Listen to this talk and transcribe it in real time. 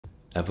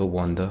Ever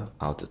wonder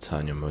how to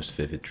turn your most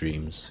vivid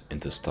dreams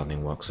into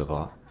stunning works of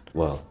art?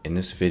 Well, in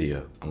this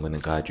video, I'm going to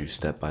guide you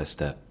step by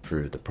step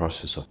through the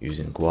process of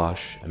using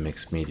gouache and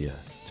mixed media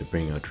to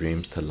bring your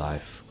dreams to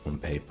life on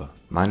paper.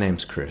 My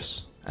name's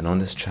Chris, and on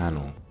this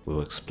channel,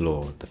 we'll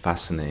explore the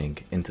fascinating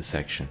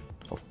intersection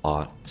of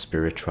art,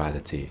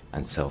 spirituality,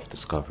 and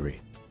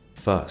self-discovery.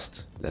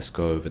 First, let's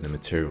go over the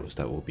materials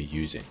that we'll be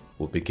using.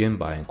 We'll begin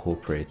by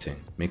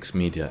incorporating mixed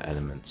media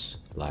elements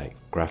like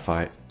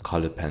graphite,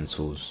 colored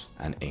pencils,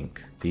 and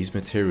ink. These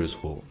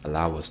materials will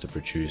allow us to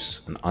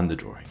produce an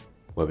underdrawing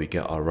where we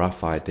get our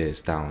rough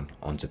ideas down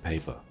onto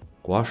paper.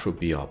 Gouache will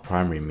be our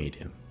primary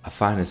medium. I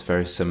find it's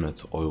very similar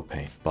to oil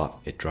paint, but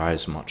it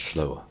dries much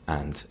slower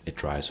and it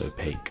dries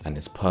opaque, and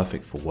it's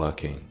perfect for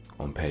working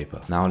on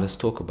paper. Now let's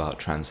talk about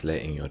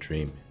translating your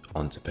dream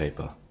onto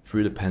paper.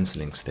 Through the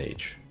penciling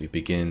stage, we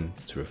begin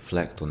to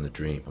reflect on the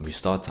dream and we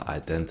start to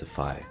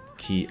identify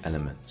key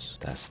elements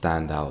that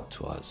stand out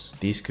to us.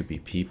 These could be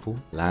people,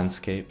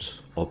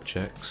 landscapes,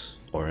 objects,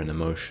 or an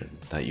emotion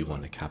that you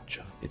want to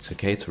capture. It's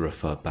okay to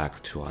refer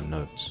back to our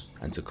notes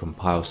and to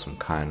compile some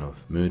kind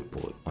of mood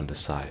board on the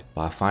side,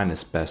 but I find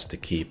it's best to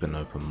keep an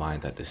open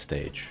mind at this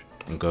stage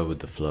and go with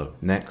the flow.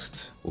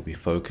 Next, we'll be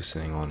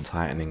focusing on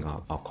tightening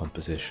up our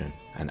composition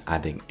and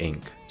adding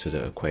ink to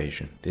the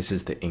equation. This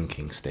is the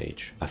inking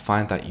stage. I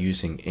find that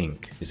using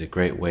ink is a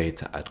great way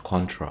to add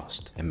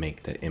contrast and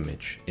make the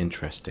image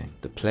interesting.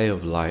 The play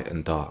of light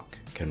and dark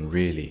can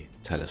really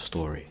tell a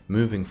story.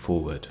 Moving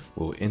forward,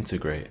 we'll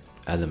integrate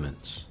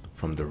elements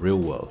from the real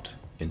world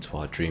into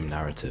our dream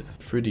narrative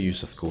through the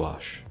use of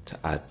gouache to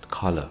add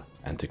color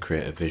and to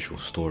create a visual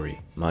story,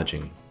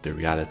 merging the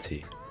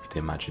reality the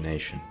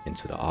imagination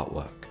into the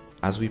artwork.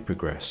 As we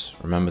progress,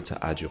 remember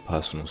to add your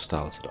personal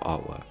style to the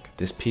artwork.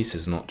 This piece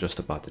is not just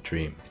about the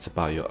dream, it's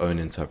about your own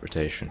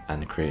interpretation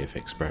and creative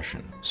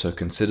expression. So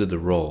consider the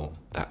role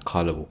that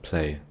color will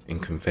play in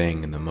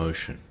conveying an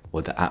emotion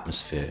or the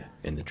atmosphere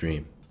in the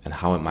dream, and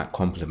how it might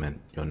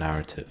complement your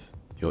narrative.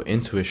 Your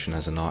intuition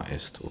as an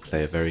artist will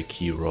play a very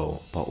key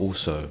role, but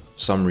also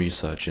some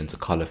research into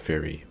color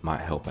theory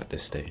might help at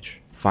this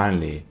stage.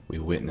 Finally, we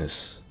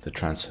witness the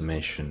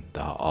transformation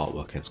that our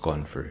artwork has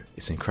gone through.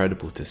 It's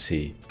incredible to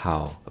see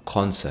how a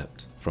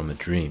concept from a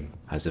dream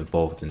has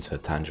evolved into a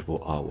tangible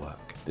artwork.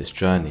 This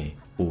journey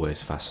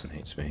always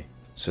fascinates me.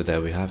 So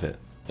there we have it,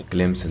 a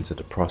glimpse into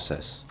the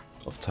process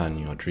of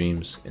turning your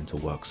dreams into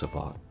works of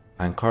art.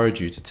 I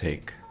encourage you to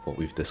take what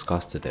we've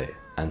discussed today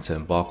and to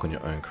embark on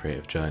your own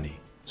creative journey.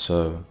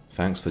 So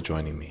thanks for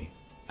joining me,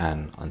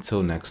 and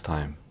until next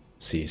time,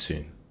 see you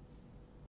soon.